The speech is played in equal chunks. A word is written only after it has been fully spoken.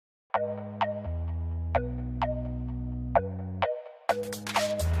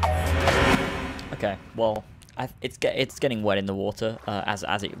Okay, well, it's getting wet in the water, as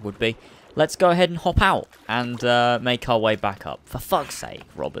it would be. Let's go ahead and hop out and make our way back up. For fuck's sake,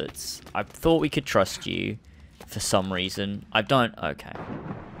 Roberts. I thought we could trust you for some reason. I don't... Okay.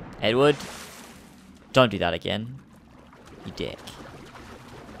 Edward, don't do that again. You dick.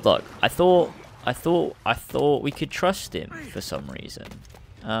 Look, I thought we could trust him for some reason.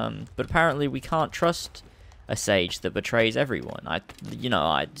 But apparently we can't trust a sage that betrays everyone. God,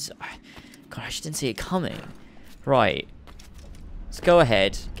 I just didn't see it coming. Right. Let's go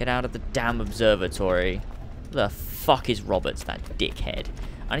ahead. Get out of the damn observatory. Who the fuck is Roberts, that dickhead?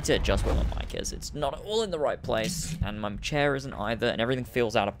 I need to adjust where my mic is. It's not all in the right place, and my chair isn't either, and everything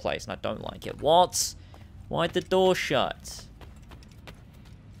feels out of place, and I don't like it. What? Why'd the door shut?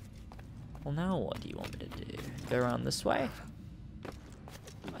 Well, now what do you want me to do? Go around this way?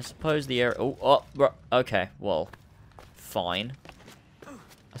 I suppose the area... okay, well, fine.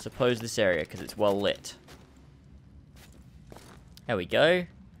 I suppose this area, because it's well lit. There we go.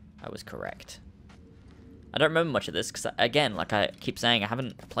 I was correct. I don't remember much of this, because, again, like I keep saying, I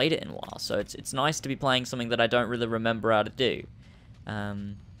haven't played it in a while, so it's nice to be playing something that I don't really remember how to do.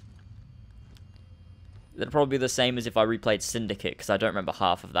 That'd probably be the same as if I replayed Syndicate, because I don't remember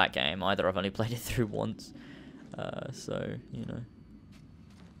half of that game either. I've only played it through once. So, you know.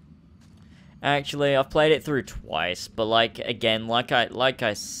 Actually, I've played it through twice, but like, again, like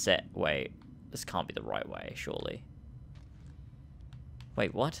I said, wait, this can't be the right way, surely.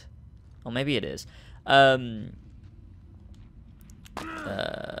 Wait, what? Oh, maybe it is. No,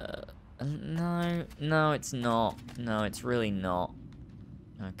 it's not. No, it's really not.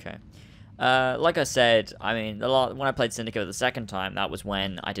 Okay. Like I said, I mean, when I played Syndicate the second time, that was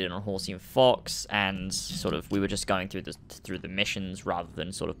when I did it on Horsey and Fox, and sort of we were just going through the missions rather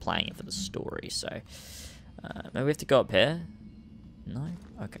than sort of playing it for the story. So maybe we have to go up here. No.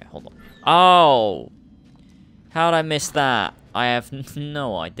 Okay, hold on. Oh, how'd I miss that? I have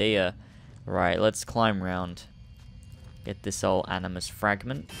no idea. Right, let's climb round. Get this old Animus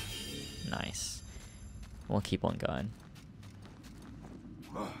fragment. Nice. We'll keep on going.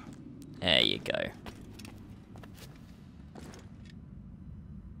 There you go.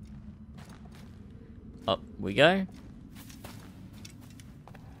 Up we go.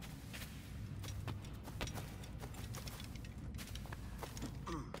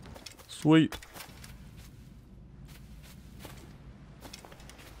 Sweet.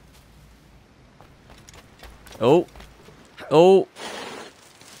 Oh. Oh.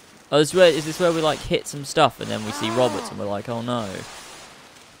 Oh, is this where we like hit some stuff and then we see Roberts and we're like, oh no.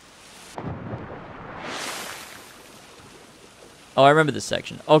 Oh, I remember this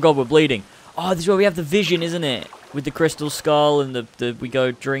section. Oh god, we're bleeding. Oh, this is where we have the vision, isn't it? With the crystal skull and we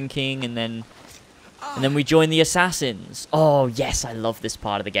go drinking and then we join the assassins. Oh yes, I love this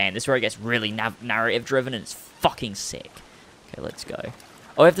part of the game. This is where it gets really narrative driven and it's fucking sick. Okay, let's go.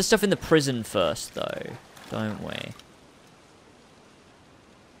 Oh, we have the stuff in the prison first though, don't we?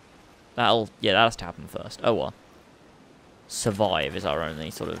 That has to happen first. Oh well. Survive is our only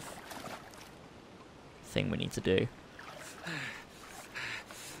sort of thing we need to do.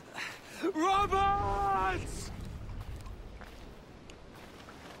 Roberts!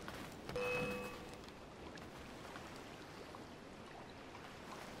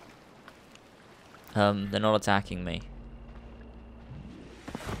 They're not attacking me.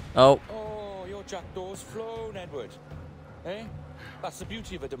 Oh. Oh, your jackdaw's flown, Edward. Eh? That's the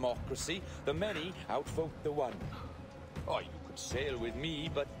beauty of a democracy. The many outvote the one. Oh, you could sail with me,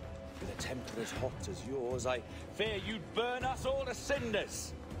 but with a temper as hot as yours, I fear you'd burn us all to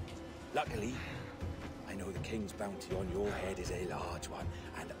cinders. Luckily, I know the king's bounty on your head is a large one,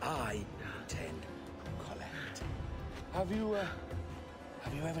 and I intend to collect. Have you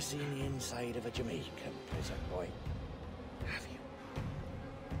ever seen the inside of a Jamaican prison, boy? Have you?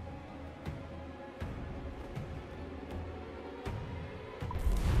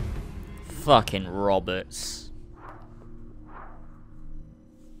 Fucking Roberts.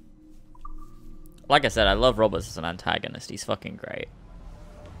 Like I said, I love Roberts as an antagonist. He's fucking great.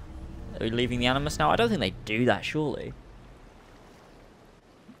 Are we leaving the Animus now? I don't think they do that, surely.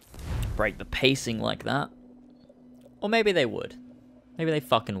 Break the pacing like that. Or maybe they would. Maybe they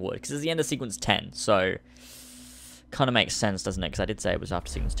fucking would. Because it's the end of sequence 10, so... kind of makes sense, doesn't it? Because I did say it was after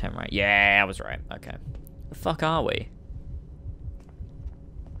sequence 10, right? Yeah, I was right. Okay. The fuck are we?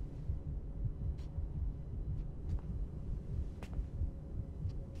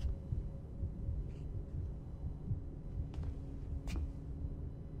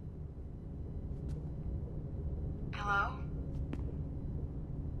 Hello?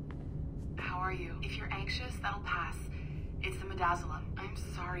 are you? If you're anxious, that'll pass. It's the midazolam. I'm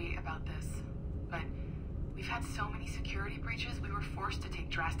sorry about this, but we've had so many security breaches, we were forced to take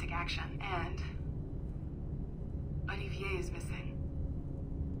drastic action. And Olivier is missing.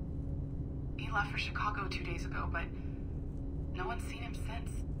 He left for Chicago 2 days ago, but no one's seen him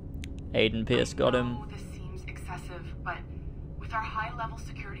since. Aiden Pierce got him. I know this seems excessive, but with our high-level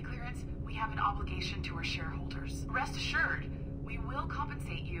security clearance, we have an obligation to our shareholders. Rest assured, we will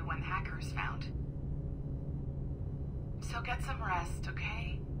compensate you when the hacker is found. So get some rest,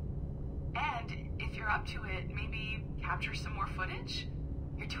 okay? And if you're up to it, maybe capture some more footage?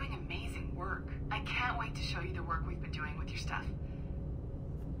 You're doing amazing work. I can't wait to show you the work we've been doing with your stuff.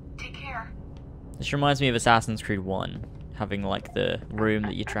 Take care. This reminds me of Assassin's Creed 1, having like the room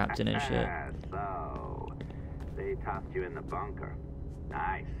that you're trapped in and shit. So, they tossed you in the bunker.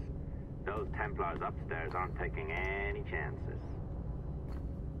 Nice. Those Templars upstairs aren't taking any chances.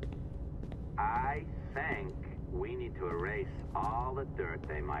 I think we need to erase all the dirt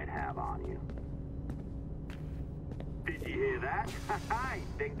they might have on you. Did you hear that? I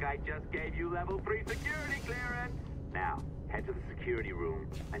think I just gave you level 3 security clearance. Now, head to the security room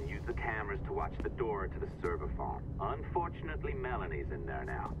and use the cameras to watch the door to the server farm. Unfortunately, Melanie's in there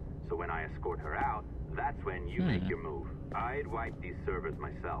now, so when I escort her out, that's when you make your move. I'd wipe these servers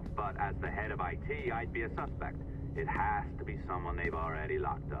myself, but as the head of IT, I'd be a suspect. It has to be someone they've already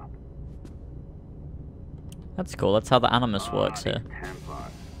locked up. That's cool. That's how the Animus works here.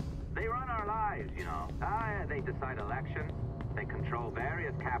 Templars. They run our lives, you know. They decide elections, they control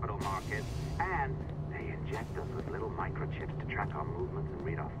various capital markets, and they inject us with little microchips to track our movements and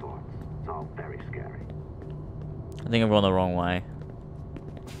read our thoughts. It's all very scary. I think I've gone the wrong way.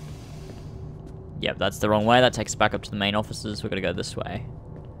 Yep, that's the wrong way. That takes us back up to the main offices. We're gonna go this way.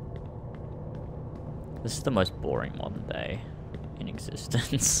 This is the most boring modern day in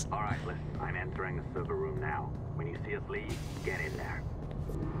existence. Alright, listen, I'm entering the server room now. When you see us leave, get in there.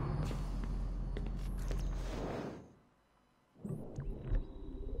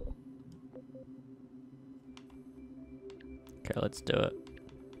 Okay, let's do it.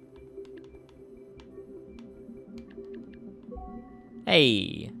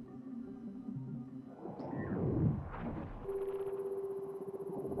 Hey!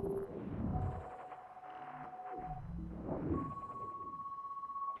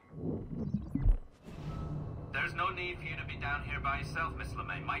 There's no need for you to be down here by yourself, Miss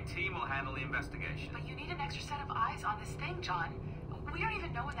LeMay. My team will handle the investigation. But you need an extra set of eyes on this thing, John. We don't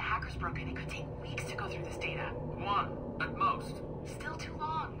even know when the hackers broke in. It could take weeks to go through this data. One, at most. Still too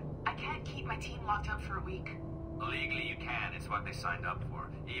long. I can't keep my team locked up for a week. Legally you can. It's what they signed up for,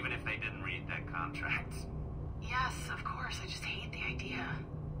 even if they didn't read their contracts. Yes, of course. I just hate the idea.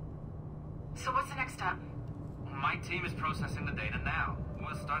 So what's the next step? My team is processing the data now.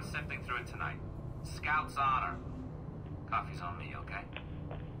 We'll start sifting through it tonight. Scout's honor. Coffee's on me, okay?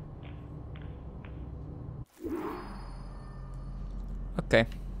 Okay.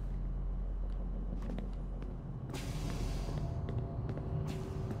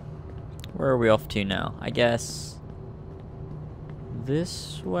 Where are we off to now? I guess...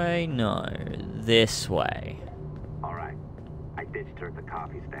 this way? No. This way. Alright. I ditched her at the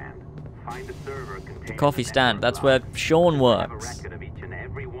coffee stand. Find a server containing The coffee the stand. network That's where logs. Sean Have a works. record of each and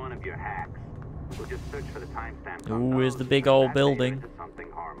every one of your hacks. We'll just search for the timestamp. Ooh, here's the big old building. Something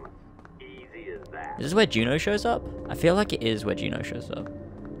harmless. Easy as that. Is this where Juno shows up? I feel like it is where Juno shows up.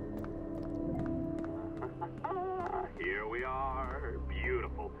 Here we are.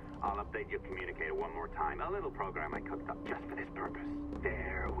 Beautiful. I'll update your communicator one more time. A little program I cooked up just for this purpose.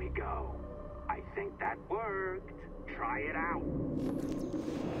 There we go. I think that worked. Try it out.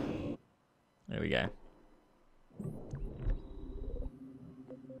 There we go.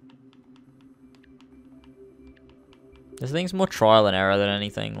 This thing's more trial and error than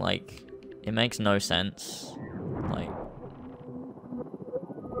anything. Like, it makes no sense. Like,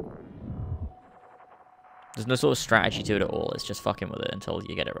 there's no sort of strategy to it at all. It's just fucking with it until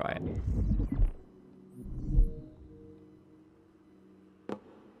you get it right.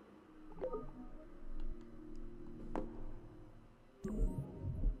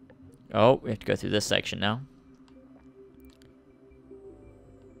 Oh, we have to go through this section now.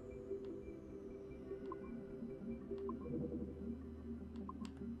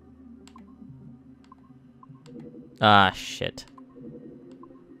 Ah, shit.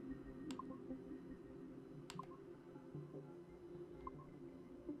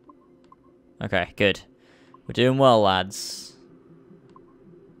 Okay, good. We're doing well, lads.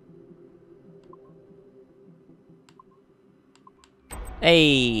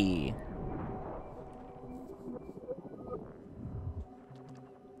 Hey!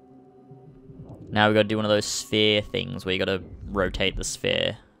 Now we got to do one of those sphere things where you got to rotate the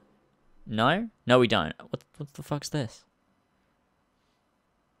sphere. No? No, we don't. What the fuck's this?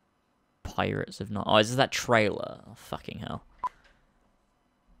 Pirates of Night. Oh, is this that trailer? Oh, fucking hell.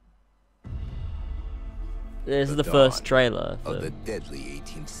 This is the first trailer for of the deadly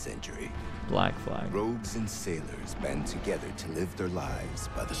 18th century. Black Flag. Rogues and sailors band together to live their lives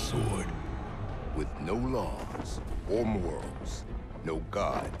by the sword. With no laws or morals, no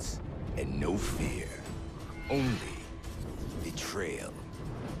gods, and no fear. Only betrayal,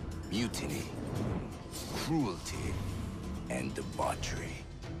 mutiny, cruelty, and debauchery.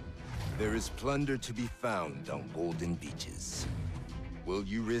 There is plunder to be found on golden beaches. Will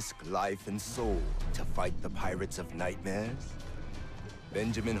you risk life and soul to fight the pirates of nightmares?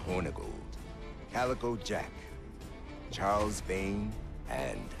 Benjamin Hornigold, Calico Jack, Charles Vane,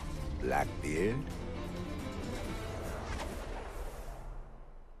 and Blackbeard?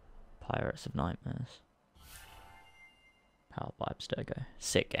 Pirates of Nightmares. Powered by Abstergo.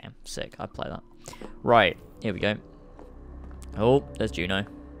 Sick game. Sick. I'd play that. Right. Here we go. Oh, there's Juno.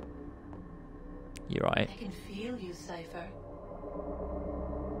 You're right. I can feel you, Cypher.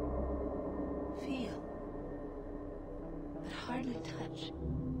 Feel. But hardly touch.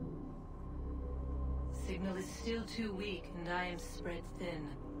 Signal is still too weak, and I am spread thin.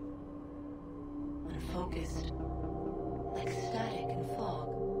 Unfocused. Like static and fog.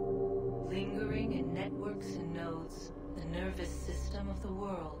 Lingering in networks and nodes. The nervous system of the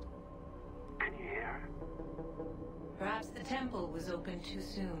world. Can you hear? Perhaps the temple was opened too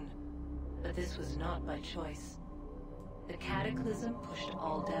soon. But this was not by choice. The cataclysm pushed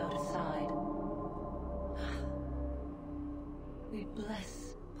all doubt aside. We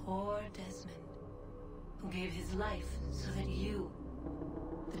bless poor Desmond, who gave his life so that you,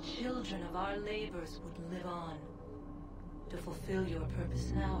 the children of our labors, would live on, to fulfill your purpose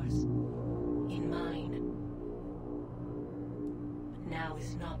in ours, in mine. But now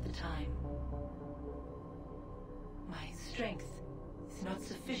is not the time. My strength is not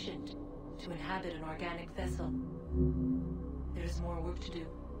sufficient to inhabit an organic vessel. There is more work to do,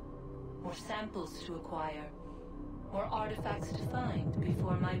 more samples to acquire, more artifacts to find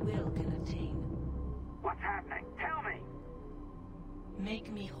before my will can obtain. What's happening? Tell me!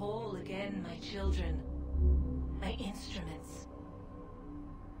 Make me whole again, my children, my instruments.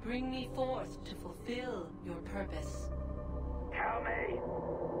 Bring me forth to fulfill your purpose. Tell me!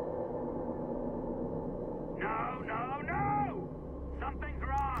 No, no, no! Something's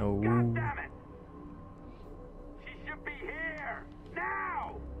wrong! Oh. God damn it! She should be here!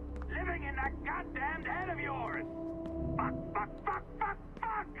 Now! Living in that goddamned head of yours! Fuck, fuck, fuck, fuck,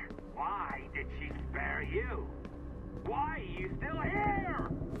 fuck! Why did she spare you? Why are you still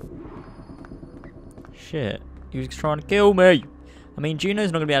here? Shit. He was trying to kill me. I mean,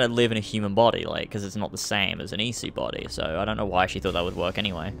 Juno's not going to be able to live in a human body, like, because it's not the same as an Isu body, so I don't know why she thought that would work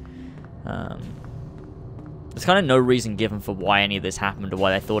anyway. There's kind of no reason given for why any of this happened, or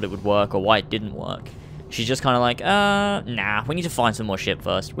why they thought it would work, or why it didn't work. She's just kind of like, nah, we need to find some more shit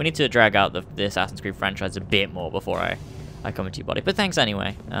first. We need to drag out the Assassin's Creed franchise a bit more before I come into your body. But thanks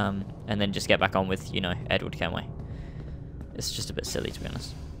anyway. And then just get back on with, you know, Edward Kenway. It's just a bit silly, to be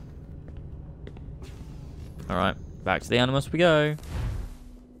honest. Alright, back to the Animus we go.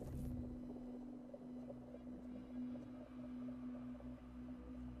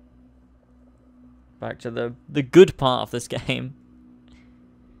 Back to the good part of this game.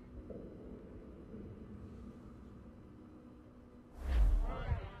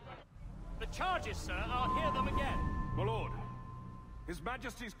 The charges, sir, I'll hear them again. My lord, His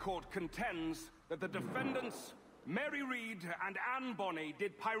Majesty's court contends that the defendants, Mary Reed and Anne Bonny,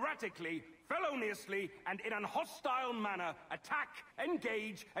 did piratically, feloniously, and in an hostile manner attack,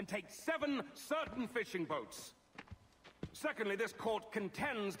 engage, and take 7 certain fishing boats. Secondly, this court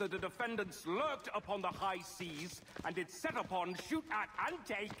contends that the defendants lurked upon the high seas and did set upon, shoot at, and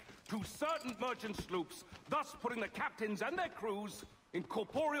take 2 certain merchant sloops, thus putting the captains and their crews in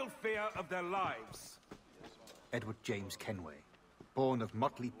corporeal fear of their lives. Edward James Kenway, born of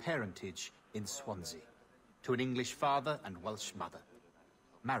motley parentage in Swansea, to an English father and Welsh mother.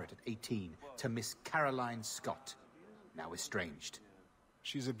 Married at 18 to Miss Caroline Scott, now estranged.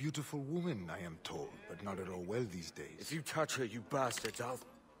 She's a beautiful woman, I am told, but not at all well these days. If you touch her, you bastards, I'll...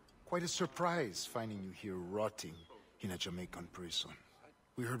 Quite a surprise finding you here rotting in a Jamaican prison.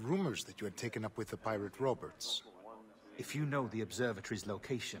 We heard rumors that you had taken up with the pirate Roberts. If you know the observatory's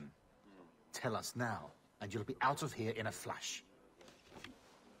location, tell us now, and you'll be out of here in a flash.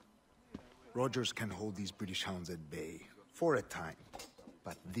 Rogers can hold these British hounds at bay, for a time.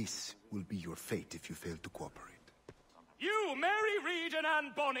 But this will be your fate if you fail to cooperate. You you, Mary Reed and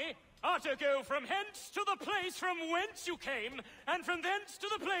Anne Bonny, are to go from hence to the place from whence you came, and from thence to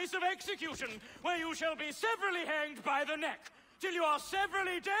the place of execution, where you shall be severally hanged by the neck, till you are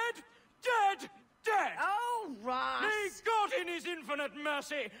severally dead, dead, dead! Oh, Ross! May God in his infinite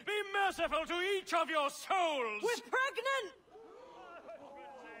mercy be merciful to each of your souls! We're pregnant!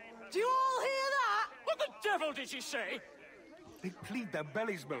 Do you all hear that? What the devil did she say? They plead their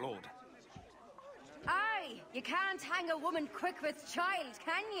bellies, my lord. Aye, you can't hang a woman quick with child,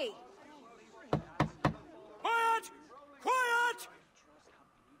 can ye? Quiet! Quiet!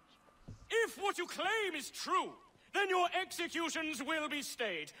 If what you claim is true, then your executions will be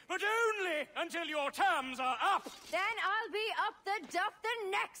stayed, but only until your terms are up. Then I'll be up the duff the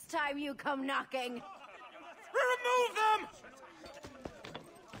next time you come knocking. Remove them!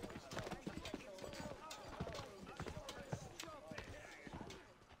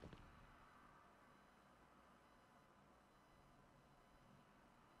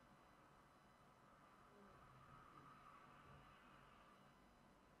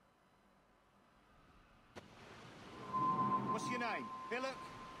 What's your name? Billock?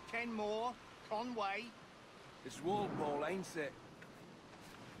 Kenmore? Conway? It's Walpole, ain't it?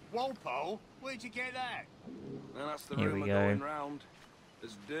 Walpole? Where'd you get that? Well, that's the Here rumour we go. going round.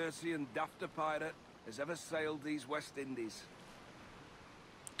 As dirty and daft a pirate as ever sailed these West Indies.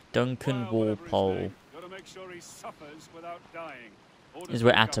 Duncan Walpole Gotta make sure he suffers without dying. is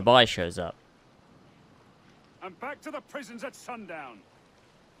where Atabai shows up. And back to the prisons at sundown.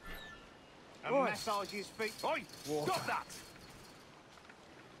 And massage his feet. Oi! Stop that!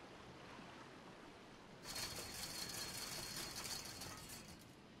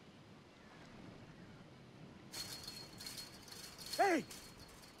 Hey!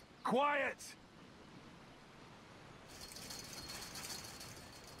 Quiet!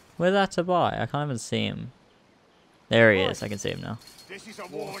 Where's Atabai? I can't even see him. There he is. I can see him now. This is a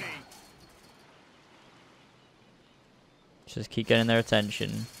warning. Just keep getting their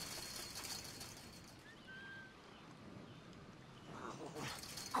attention.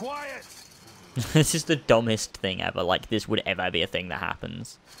 Quiet! This is the dumbest thing ever. Like, this would ever be a thing that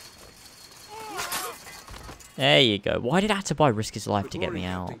happens. There you go. Why did Atabai risk his life to get me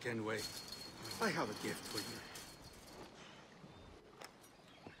out? Kenway. I have a gift for you.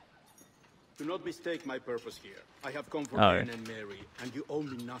 Do not mistake my purpose here. I have come for Anne and Mary, and you owe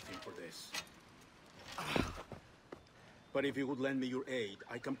me nothing for this. But if you would lend me your aid,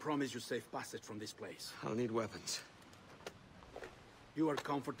 I can promise you safe passage from this place. I'll need weapons. You are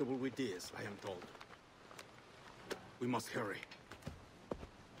comfortable with this, I am told. We must hurry.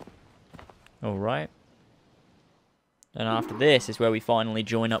 Alright. And after this is where we finally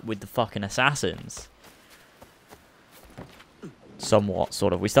join up with the fucking assassins. Somewhat,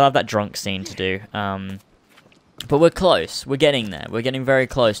 sort of. We still have that drunk scene to do. But we're close. We're getting there. We're getting very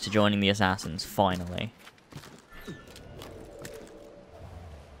close to joining the assassins, finally.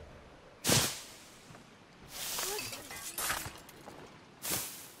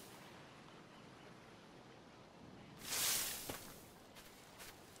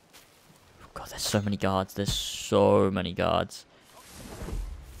 God, there's so many guards. There's so many guards.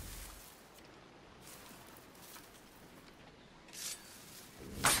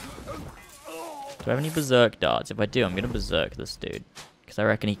 Do I have any berserk darts? If I do, I'm going to berserk this dude. Because I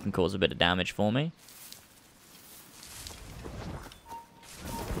reckon he can cause a bit of damage for me.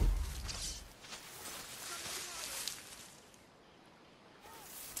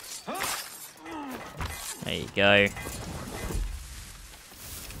 There you go.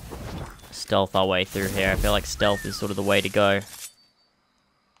 Stealth our way through here. I feel like stealth is sort of the way to go.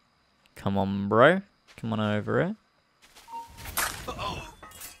 Come on, bro. Come on over here.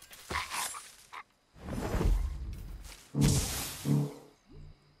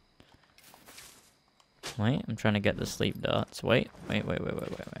 Wait, I'm trying to get the sleep darts. Wait.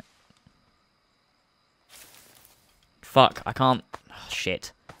 Fuck, I can't. Oh,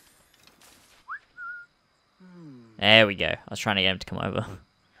 shit. There we go. I was trying to get him to come over.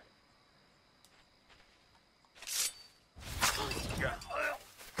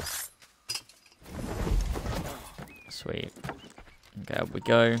 Sweet. Okay, up we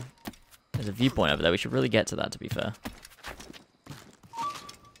go. There's a viewpoint over there. We should really get to that, to be fair.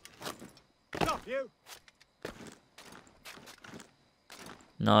 Stop you!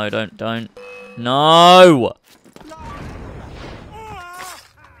 No, don't. No!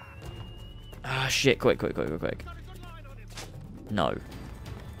 Ah, shit. Quick. No.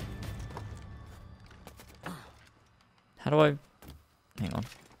 How do I... Hang on.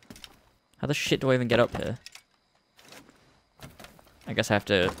 How the shit do I even get up here? I guess I have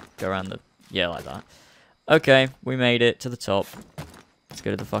to go around the... Yeah, like that. Okay, we made it to the top. Let's go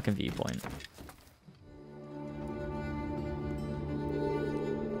to the fucking viewpoint.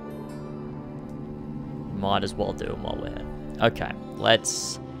 Might as well do it while we're here. Okay,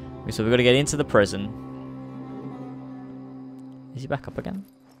 let's... So we've got to get into the prison. Is he back up again?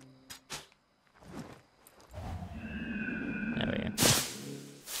 There we go.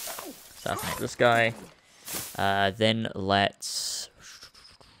 Assassinate this guy. Then let's...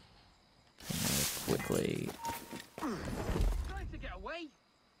 quickly... Trying to get away?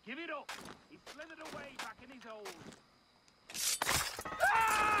 Give it up. He slithered away back in his hole.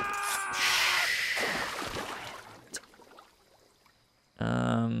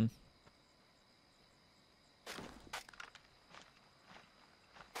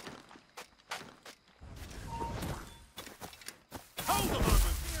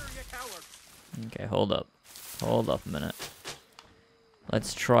 Okay, hold up. Hold up a minute.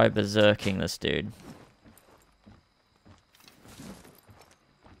 Let's try berserking this dude.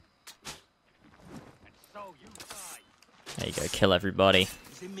 There you go, kill everybody.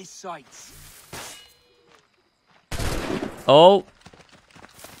 He's in my sights. Oh!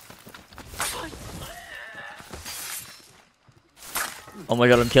 Oh my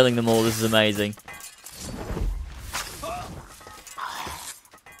god, I'm killing them all. This is amazing.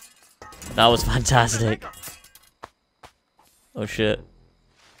 That was fantastic. Oh shit.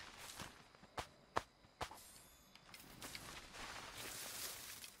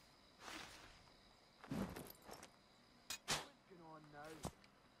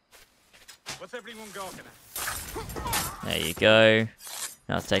 What's everyone gawking at? There you go.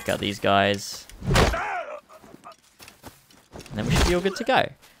 Now let's take out these guys. And then we should be all good to go.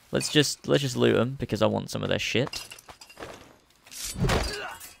 Let's just loot them because I want some of their shit.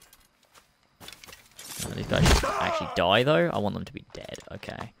 These guys should actually die though. I want them to be dead.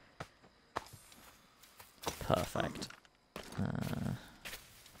 Okay. Perfect. I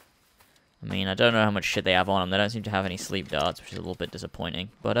mean, I don't know how much shit they have on them. They don't seem to have any sleep darts, which is a little bit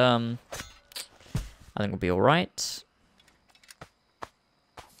disappointing. But I think we'll be all right.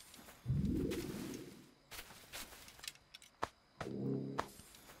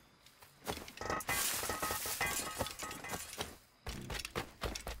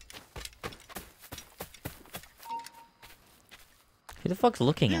 Who the fuck's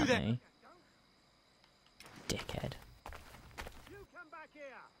looking at me? Dickhead.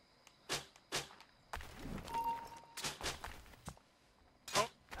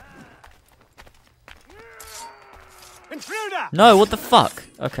 Intruder! No, what the fuck?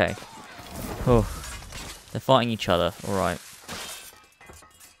 Okay. Oh, they're fighting each other. All right.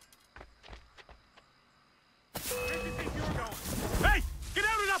 Hey, get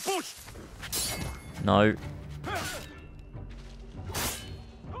out of that bush! No.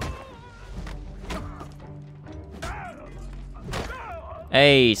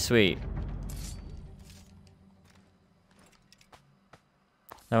 Hey, sweet.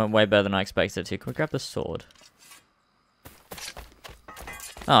 That went way better than I expected it to. Can we grab the sword?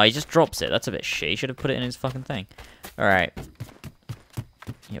 Oh, he just drops it. That's a bit shit. He should have put it in his fucking thing. Alright.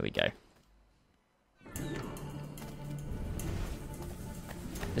 Here we go.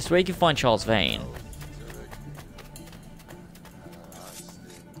 This way you can find Charles Vane.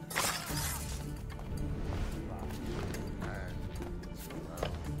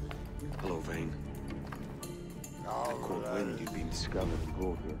 Hello, Vane. I caught wind you'd been discovered and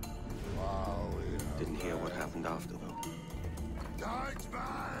brought here. Didn't hear what happened after, though.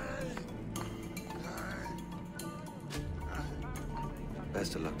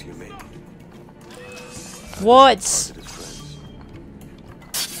 Best of luck to you, mate. What?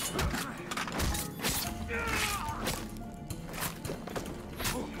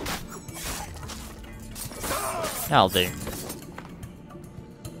 That'll do.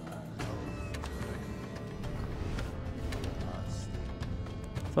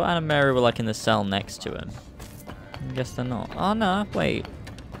 I thought Anne and Mary were like in the cell next to him. I guess they're not. Oh no, wait.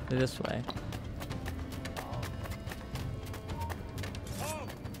 They're this way.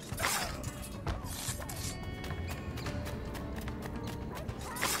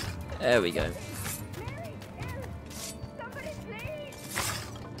 There we go.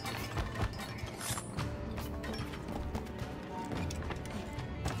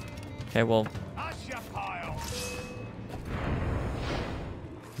 Okay, well.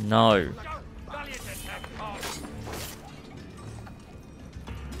 No.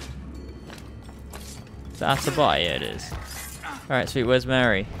 Is that to buy? Yeah, it is. Alright, sweet. Where's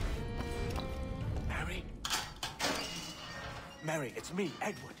Mary? Mary? Mary, it's me,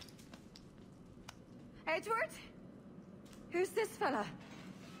 Edward. Edward? Who's this fella?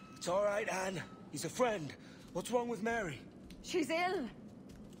 It's all right, Anne. He's a friend. What's wrong with Mary? She's ill.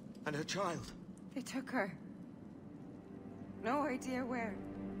 And her child? They took her. No idea where.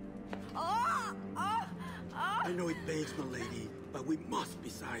 Oh! Oh! Oh! I know it pains, my lady, but we must be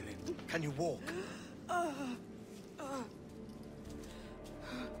silent. Can you walk?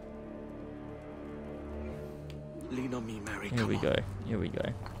 Lean on me, Mary. Here we go. Here we go.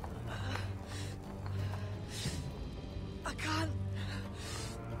 I can't.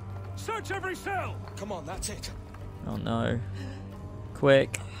 Search every cell! Come on, that's it. Oh no.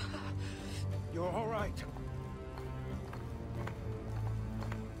 Quick. You're all right.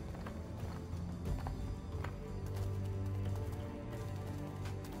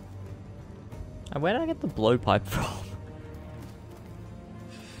 Where did I get the blowpipe from?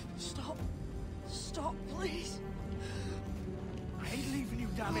 Stop. Stop, please. I ain't leaving you,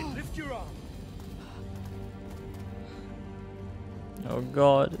 damn it. Lift your arm. Oh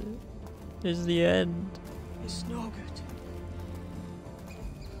god. This is the end. It's no good.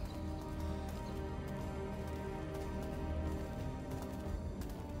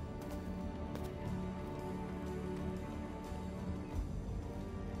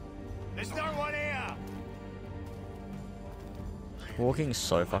 There's no one here! Walking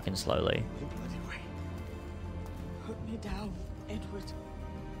so fucking slowly. Put me down, Edward.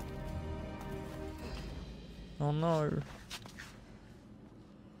 Oh no.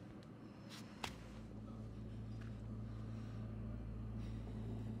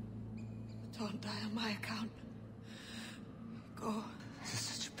 Don't die on my account. Go. This is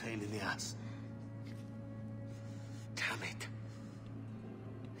such a pain in the ass. Damn it.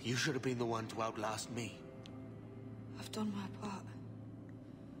 You should have been the one to outlast me. I've done my part.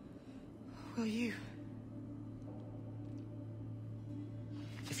 Will you?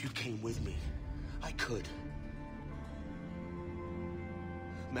 If you came with me, I could.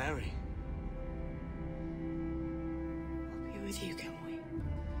 Mary. I'll be with you, can we?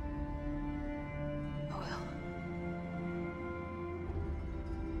 I will.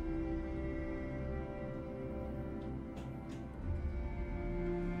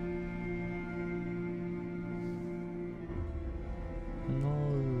 No.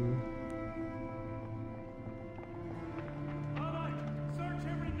 Search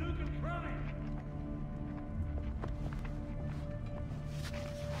every nook and cranny!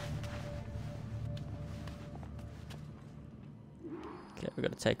 Okay, we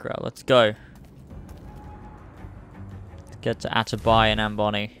gotta take her out. Let's go. Let's get to Atabai and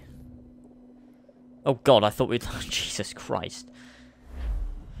Amboni. Oh god, I thought we'd... Jesus Christ.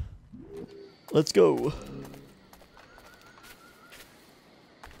 Let's go.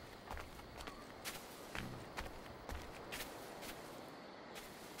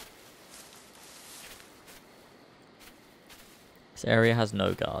 This area has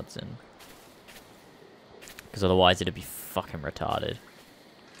no guards in. Because otherwise it'd be fucking retarded.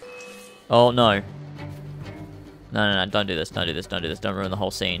 Oh no. No, don't do this, don't do this, don't do this, don't ruin the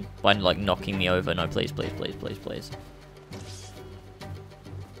whole scene by like knocking me over. No, please, please, please, please, please.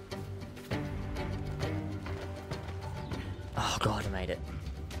 Oh god, I made it.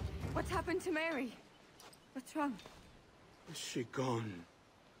 What's happened to Mary? What's wrong? Is she gone?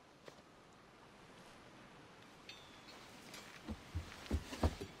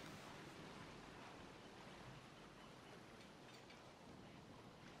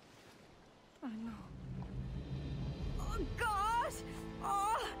 Oh no. Oh God!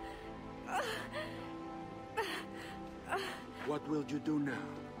 Oh! What will you do now?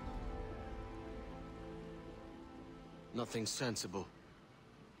 Nothing sensible.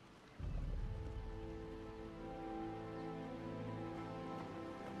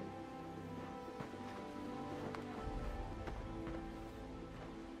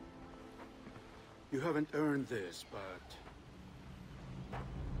 You haven't earned this, but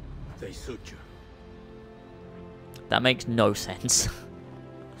they suit you. That makes no sense.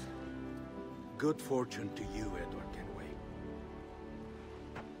 Good fortune to you, Edward Kenway.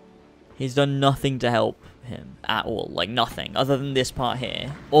 He's done nothing to help him at all, like nothing, other than this part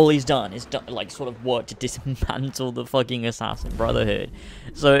here. All he's done is like sort of work to dismantle the fucking Assassin Brotherhood.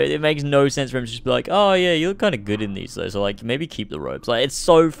 So it makes no sense for him to just be like, oh yeah, you look kind of good in these though, so like maybe keep the robes. Like it's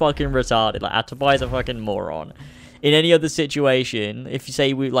so fucking retarded. Like Atabai's a fucking moron. In any other situation, if you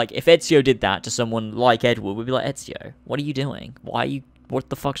say if Ezio did that to someone like Edward, we'd be like, Ezio, what are you doing? What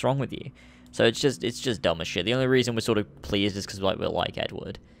the fuck's wrong with you? So it's just dumb as shit. The only reason we're sort of pleased is because we're like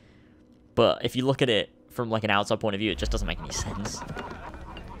Edward. But if you look at it from like an outside point of view, it just doesn't make any sense.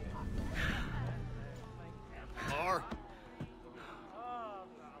 Or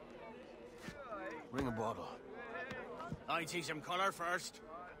bring a bottle. I see some color first.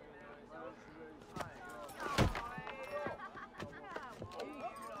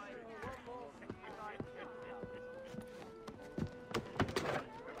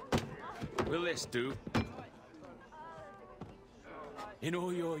 Will this do? In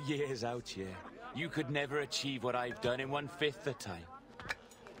all your years out here, you could never achieve what I've done in 1/5 the time.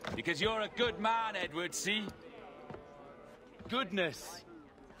 Because you're a good man, Edward, see? Goodness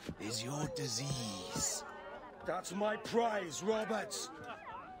is your disease. That's my prize, Roberts.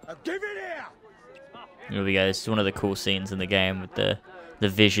 Now give it here! Here we go. This is one of the cool scenes in the game with the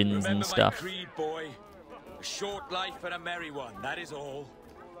visions and stuff. Remember my creed, boy. A short life and a merry one, that is all.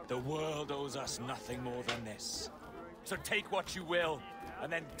 The world owes us nothing more than this. So take what you will, and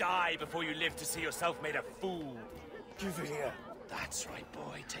then die before you live to see yourself made a fool. Give it here. That's right,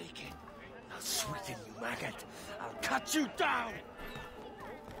 boy, take it. I'll sweeten you, maggot. I'll cut you down!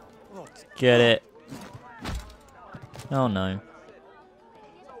 What? Get it. Oh no.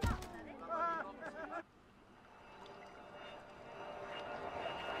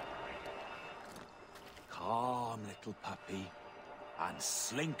 Calm, little puppy, and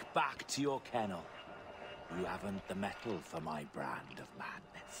slink back to your kennel. You haven't the mettle for my brand of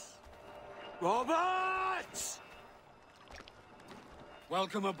madness. Robert!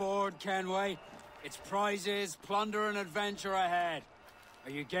 Welcome aboard, Kenway. It's prizes, plunder, and adventure ahead.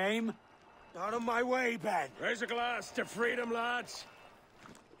 Are you game? Out of my way, Ben. Raise a glass to freedom, lads.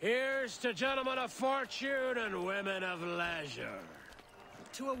 Here's to gentlemen of fortune and women of leisure.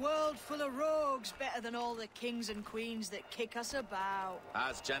 To a world full of rogues, better than all the kings and queens that kick us about.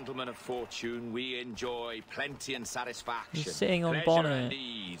 As gentlemen of fortune, we enjoy plenty and satisfaction. He's sitting on pleasure bonnet. and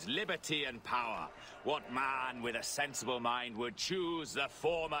ease, liberty and power. What man with a sensible mind would choose the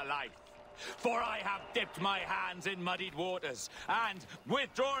former life? For I have dipped my hands in muddied waters, and,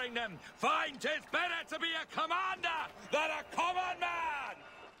 withdrawing them, find 'tis better to be a commander than a common man!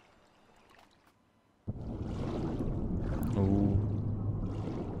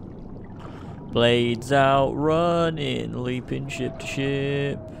 Blades out, running, leaping ship to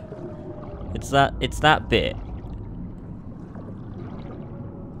ship. It's that bit.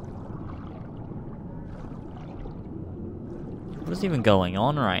 What is even going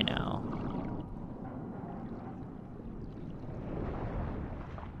on right now?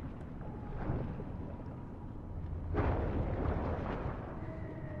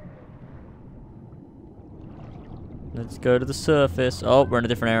 Let's go to the surface. Oh, we're in a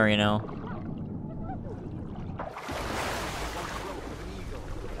different area now.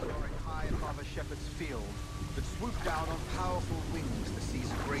 Down on powerful wings to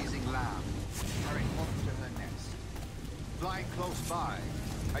seize a grazing lamb, carrying off to her nest. Flying close by,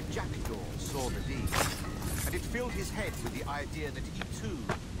 a jackdaw saw the deed, and it filled his head with the idea that he too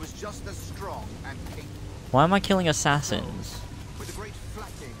was just as strong and capable. Why am I killing assassins? With a great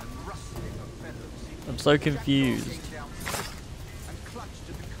flapping and rustling of feathers, I'm so confused. and clutched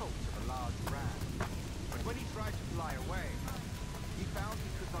at the coat of a large ram. But when he tried to fly away, he found he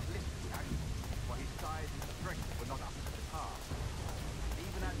could not lift the animal, for his size and strength were not up to the task.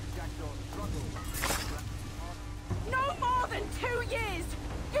 Even as the jackdaw struggled, No more than 2 years!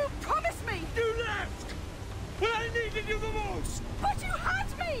 You promised me! You left! When I needed you the most! But you had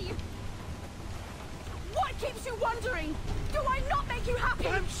me! What keeps you wondering? Do I not make you happy?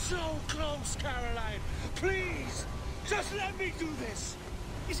 I'm so close, Caroline! Please! Just let me do this!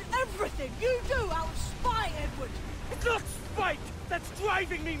 Is everything you do out of spite, Edward? It's not spite that's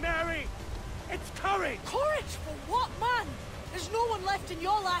driving me, Mary! It's courage! Courage for what, man? There's no one left in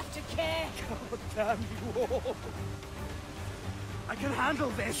your life to care. God damn you all! I can handle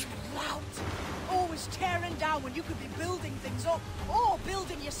this! Lout! Always tearing down when you could be building things up, or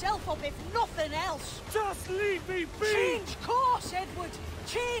building yourself up if nothing else. Just leave me be! Change course, Edward!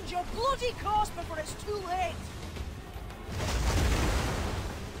 Change your bloody course before it's too late!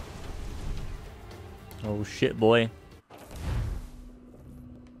 Oh shit, boy.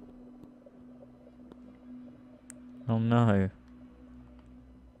 Oh no.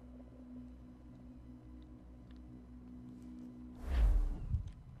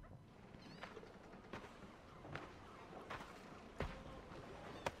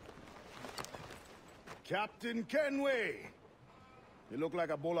 Captain Kenway! You look like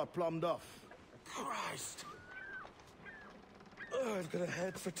a bowl of plum duff. Christ! Oh, I've got a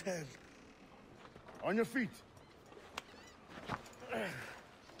head for 10. On your feet. You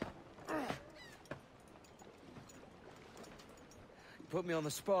put me on the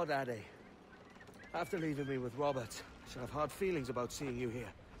spot, Addy. After leaving me with Robert, I should have hard feelings about seeing you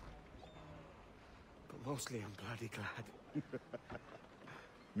here. But mostly I'm bloody glad.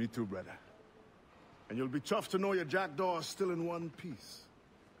 Me too, brother. And you'll be chuffed to know your jackdaw is still in one piece.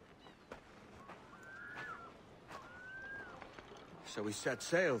 So we set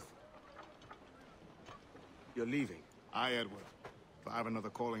sail. You're leaving? Aye, Edward. But I have another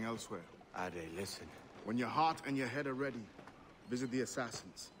calling elsewhere. Ade, listen. When your heart and your head are ready, visit the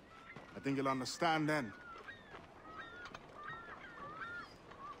assassins. I think you'll understand then.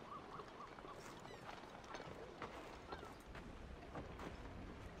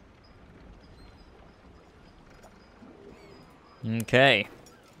 Okay.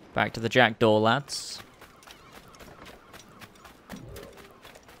 Back to the Jackdaw, lads.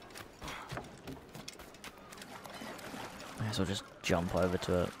 I guess we'll just jump over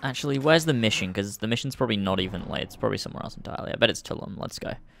to it. Actually, where's the mission? Because the mission's probably not even late. It's probably somewhere else entirely. I bet it's Tulum. Let's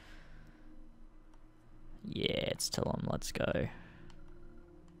go. Yeah, it's Tulum. Let's go.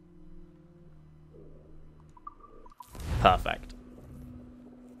 Perfect.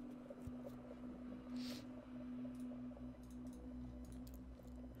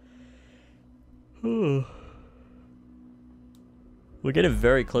 We're getting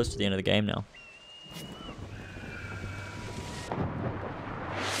very close to the end of the game now.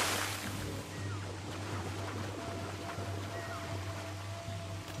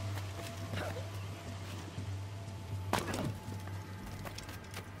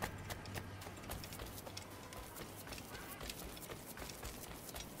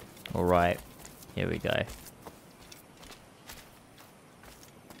 Alright, here we go.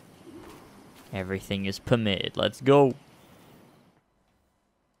 Everything is permitted. Let's go.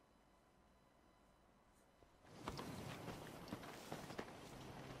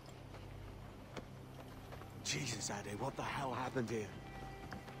 Jesus, Ade, what the hell happened here?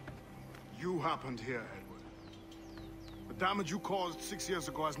 You happened here, Edward. The damage you caused 6 years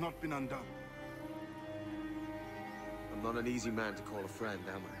ago has not been undone. I'm not an easy man to call a friend,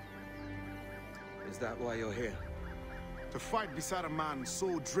 am I? Is that why you're here? To fight beside a man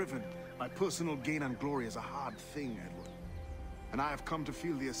so driven by personal gain and glory is a hard thing, Edward. And I have come to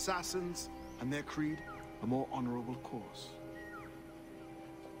feel the assassins and their creed a more honorable cause.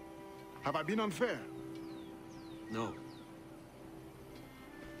 Have I been unfair? No.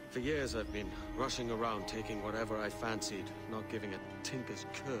 For years I've been rushing around taking whatever I fancied, not giving a tinker's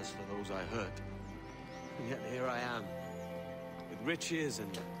curse for those I hurt. And yet here I am, with riches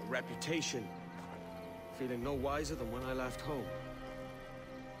and a reputation, feeling no wiser than when I left home.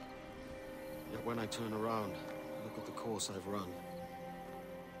 Yet when I turn around, look at the course I've run.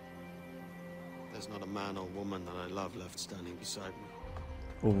 There's not a man or woman that I love left standing beside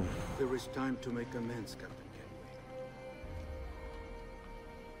me. Ooh. There is time to make amends, Captain Kenway.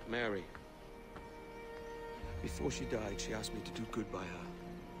 Mary. Before she died, she asked me to do good by her,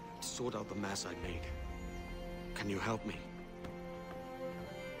 to sort out the mess I made. Can you help me?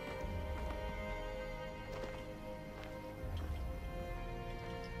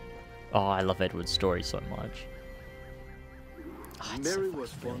 Oh, I love Edward's story so much. Oh, Mary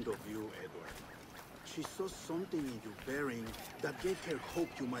was fond of you, Edward. She saw something in your bearing that gave her hope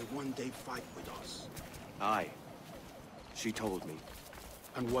you might one day fight with us. Aye. She told me.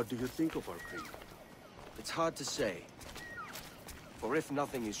 And what do you think of our creed? It's hard to say. For if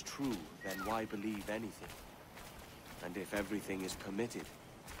nothing is true, then why believe anything? And if everything is permitted,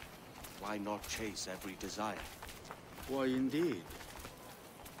 why not chase every desire? Why, indeed.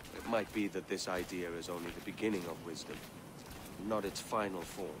 It might be that this idea is only the beginning of wisdom, not its final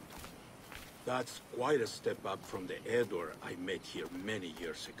form. That's quite a step up from the Edward I met here many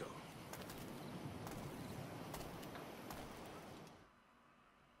years ago.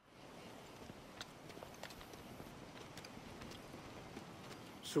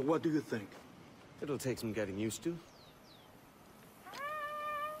 So what do you think? It'll take some getting used to.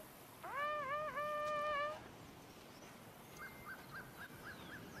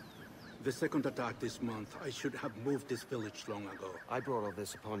 The second attack this month, I should have moved this village long ago. I brought all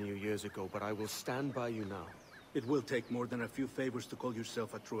this upon you years ago, but I will stand by you now. It will take more than a few favors to call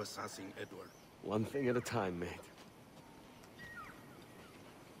yourself a true assassin, Edward. One thing at a time, mate.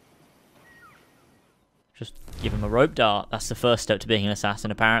 Just give him a rope dart. That's the first step to being an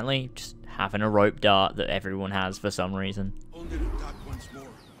assassin, apparently. Just having a rope dart that everyone has for some reason. Only to attack once more.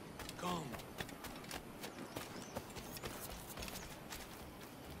 Come.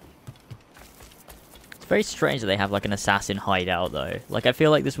 It's very strange that they have like an assassin hideout though. Like I feel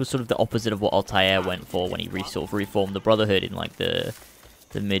like this was sort of the opposite of what Altair went for when he sort of reformed the Brotherhood in like the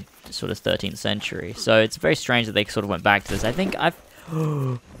mid sort of 13th century. So it's very strange that they sort of went back to this. I think I've...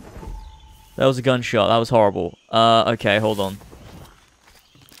 That was a gunshot. That was horrible. Okay, hold on.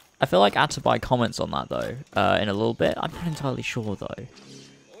 I feel like Atabai comments on that though in a little bit. I'm not entirely sure though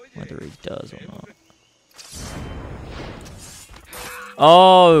whether he does or not.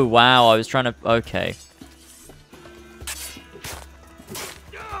 Oh wow! I was trying to. Okay.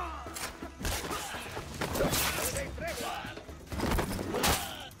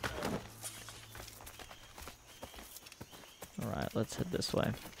 let's head this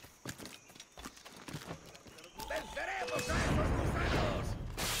way.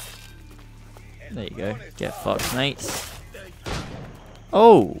 There you go. Get fucked, mates.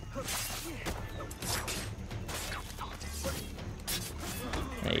 Oh!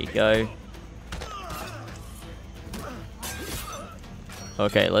 There you go.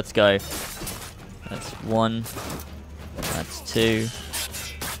 Okay, let's go. That's 1. That's 2.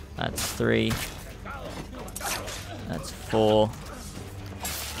 That's 3. That's 4.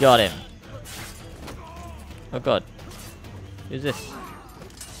 Got him. Oh god. Who's this?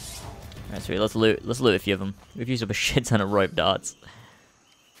 Alright, sweet. Let's loot a few of them. We've used up a shit ton of rope darts.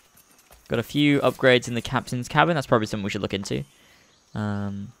 Got a few upgrades in the captain's cabin. That's probably something we should look into.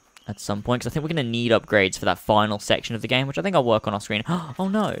 At some point, because I think we're going to need upgrades for that final section of the game, which I think I'll work on off screen. Oh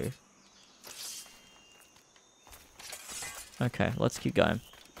no! Okay, let's keep going.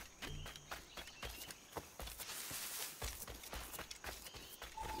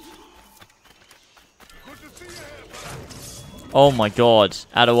 Oh my god,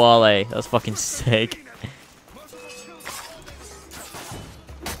 Adewale, that's fucking sick.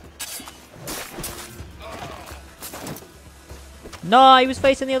 No, he was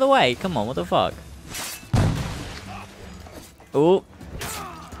facing the other way. Come on, what the fuck? Oh.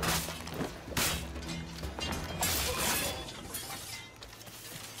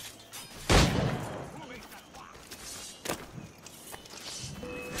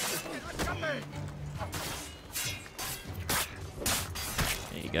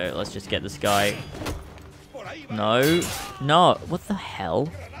 There you go, let's just get this guy. No. No, what the hell?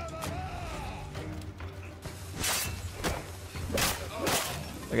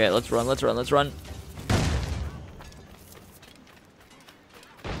 Okay, let's run, let's run, let's run.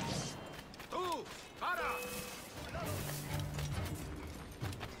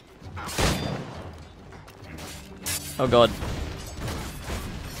 Oh god.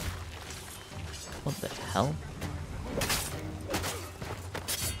 What the hell?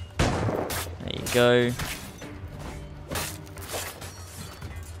 There you go.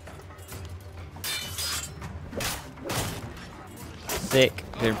 Sick.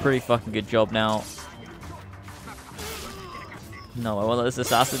 Doing a pretty fucking good job now. No, I won't let this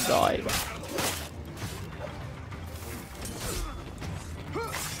assassin die.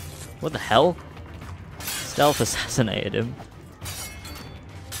 What the hell? Stealth assassinated him.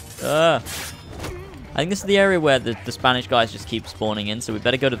 I think this is the area where the Spanish guys just keep spawning in, so we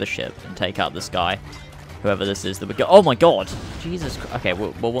better go to the ship and take out this guy. Whoever this is that we go. Oh my god! Jesus Christ. Okay,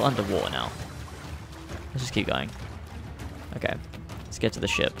 we're underwater now. Let's just keep going. Okay. Let's get to the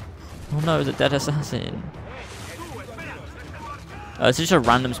ship. Oh no, it's a dead assassin. It's just a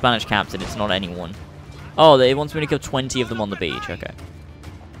random Spanish captain, it's not anyone. Oh, they wants me to kill 20 of them on the beach, okay.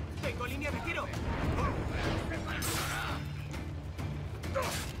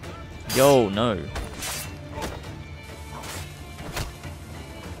 Yo, no.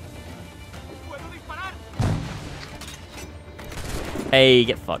 Hey,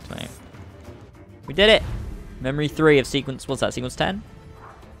 get fucked, mate. We did it! Memory 3 of sequence, what's that, sequence 10?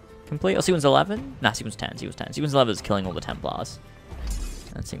 Complete? Or sequence 11? Nah, sequence 10, sequence 10. Sequence 11 is killing all the Templars.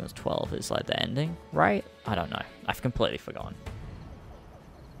 And sequence 12 is like the ending, right? I don't know. I've completely forgotten.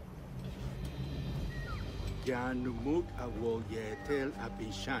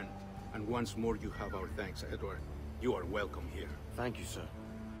 And once more you have our thanks, Edward. You are welcome here. Thank you, sir.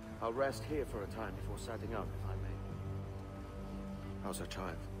 I'll rest here for a time before setting out, if I may. How's our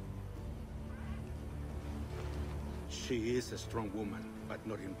child? She is a strong woman, but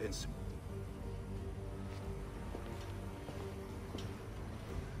not invincible.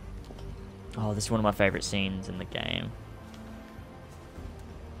 Oh, this is one of my favorite scenes in the game.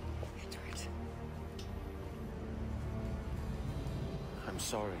 Edward. I'm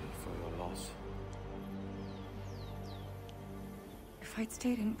sorry for your loss. If I'd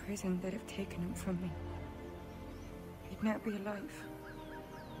stayed in prison, they'd have taken him from me. He'd never be alive.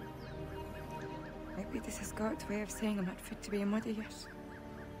 Maybe this is God's way of saying I'm not fit to be a mother yet.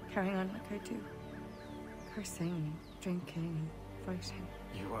 Carrying on like I do. Cursing and drinking and fighting.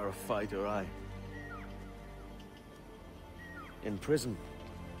 You are a fighter, aye. In prison,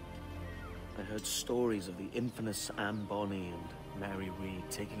 I heard stories of the infamous Anne Bonny and Mary Read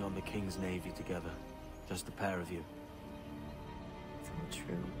taking on the King's Navy together. Just the pair of you. It's all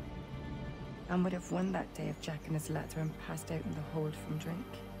true. Anne would have won that day if Jack and his lads were passed out in the hold from drink.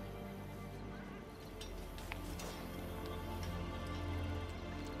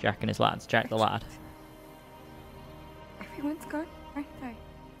 Jack and his lads. Jack the lad. Everyone's gone, aren't they?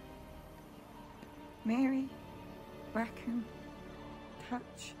 Mary, Raccoon,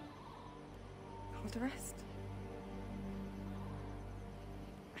 Touch, all the rest.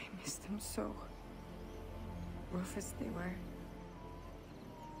 miss them so. Rough as they were.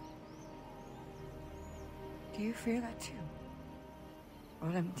 Do you feel that too?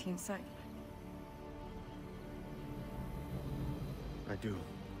 All empty inside? I do.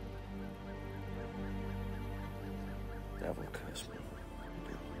 Devil curse me. I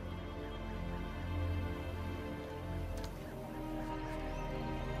do.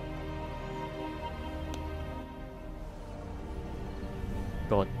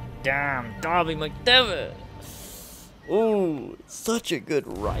 God damn, Darby McDevitt! Ooh, such a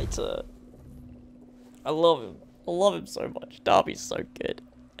good writer. I love him. I love him so much. Darby's so good.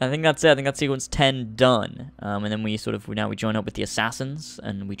 I think that's it. I think that's sequence 10 done. And then we join up with the assassins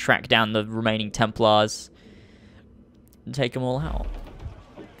and we track down the remaining Templars and take them all out.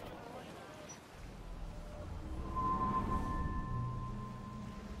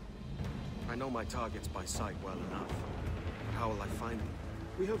 I know my targets by sight well enough. But how will I find them?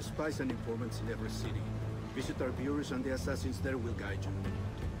 We have spies and informants in every city. Visit our bureaus and the assassins there will guide you.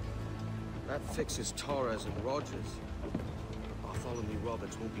 That fixes Torres and Rogers. Bartholomew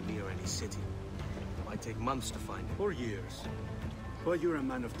Roberts won't be near any city. It might take months to find him. Or years. But you're a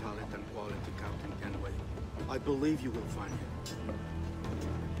man of talent and quality, Captain Kenway. I believe you will find him.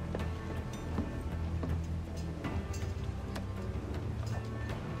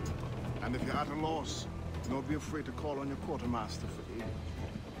 And if you're at a loss, don't be afraid to call on your quartermaster for aid.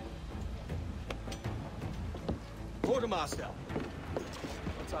 Quartermaster!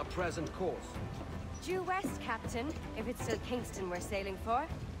 What's our present course? Due west, Captain, if it's still Kingston we're sailing for.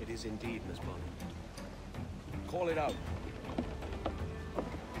 It is indeed, Miss Bonny. Call it out.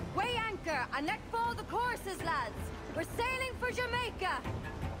 Weigh anchor and let fall the courses, lads. We're sailing for Jamaica.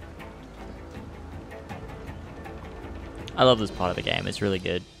 I love this part of the game. It's really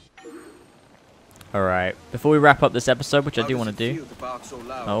good. Alright, before we wrap up this episode, which I do want to do.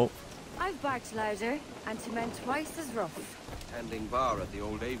 Oh. I've barked louder, and to men twice as rough. Tending bar at the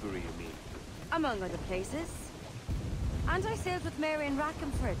old Avery, you mean? Among other places. And I sailed with Mary and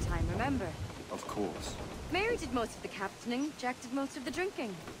Rackham for a time, remember? Of course. Mary did most of the captaining, Jack did most of the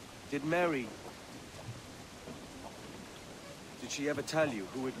drinking. Did Mary... Did she ever tell you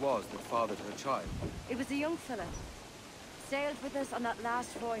who it was that fathered her child? It was a young fella. Sailed with us on that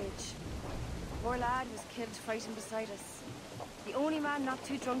last voyage. Poor lad was killed fighting beside us. The only man not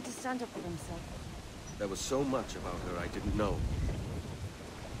too drunk to stand up for himself. There was so much about her I didn't know.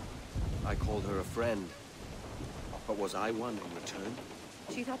 I called her a friend. But was I one in return?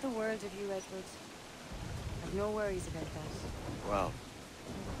 She thought the world of you, Edward. I've no worries about that. Well,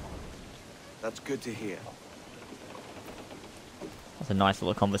 that's good to hear. That's a nice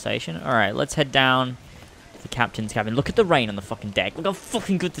little conversation. Alright, let's head down to the captain's cabin. Look at the rain on the fucking deck. Look how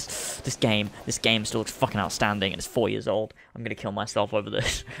fucking good this game still looks fucking outstanding, and it's 4 years old. I'm gonna kill myself over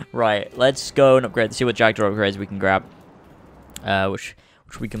this. Right, let's go and upgrade. See what jackdaw upgrades we can grab. Which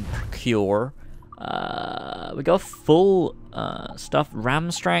we can procure. We got full stuff.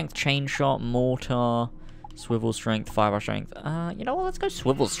 Ram strength, chain shot, mortar, swivel strength, firebar strength. You know what? Let's go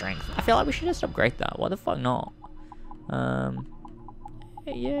swivel strength. I feel like we should just upgrade that. Why the fuck not?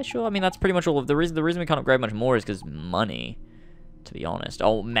 Yeah, sure. I mean, that's pretty much all of the reason we can't upgrade much more is because money, to be honest.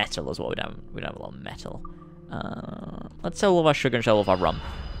 Oh, metal as well. We don't have a lot of metal. Let's sell all of our sugar and sell all of our rum.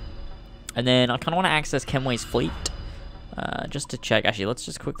 And then I kind of want to access Kenway's fleet. Just to check. Actually, let's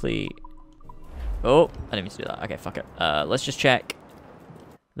just quickly... Oh, I didn't mean to do that. Okay, fuck it. Let's just check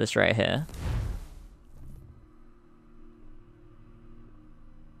this right here.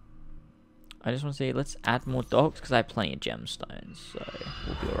 I just want to see, let's add more docks, because I have plenty of gemstones, so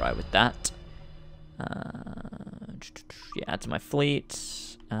we'll be alright with that. Yeah, add to my fleet.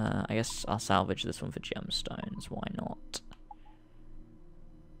 I guess I'll salvage this one for gemstones, why not?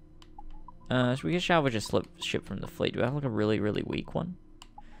 Should we salvage a ship from the fleet? Do I have like a really, really weak one?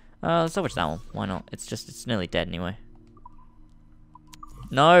 Let's salvage that one, why not? It's nearly dead anyway.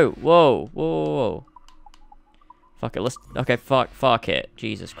 No! Whoa! Whoa, whoa, whoa. Fuck it, okay, fuck it.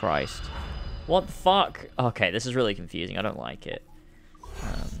 Jesus Christ. What the fuck? Okay, this is really confusing. I don't like it.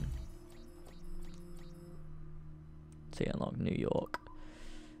 See, unlock New York.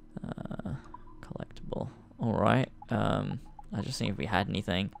 Collectible. Alright. I just think if we had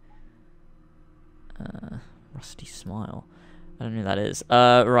anything. Rusty Smile. I don't know who that is.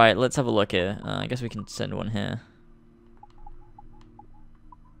 Right, let's have a look here. I guess we can send one here.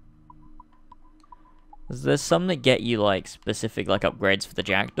 There's some that get you like specific like upgrades for the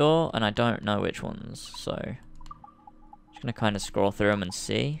jackdaw, and I don't know which ones, so just gonna kind of scroll through them and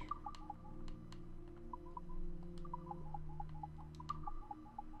see.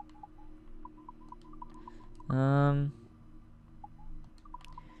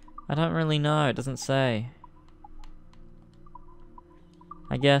 I don't really know. It doesn't say.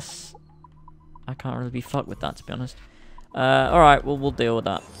 I guess I can't really be fucked with that, to be honest. Alright, well, we'll deal with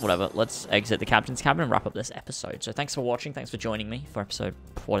that. Whatever. Let's exit the captain's cabin and wrap up this episode. So thanks for watching. Thanks for joining me for episode,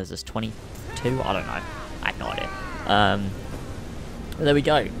 what is this, 22? I don't know. I have no idea. But there we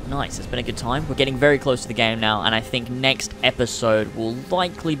go. Nice. It's been a good time. We're getting very close to the game now, and I think next episode will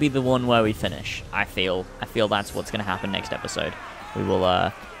likely be the one where we finish. I feel that's what's going to happen next episode. We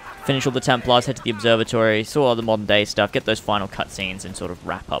will finish all the Templars, head to the observatory, sort all the modern day stuff, get those final cutscenes, and sort of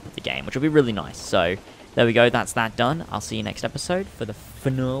wrap up the game, which will be really nice. So there we go. That's that done. I'll see you next episode for the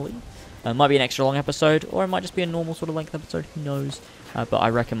finale. It might be an extra long episode, or it might just be a normal sort of length episode. Who knows? But I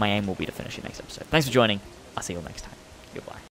reckon my aim will be to finish it next episode. Thanks for joining. I'll see you all next time. Goodbye.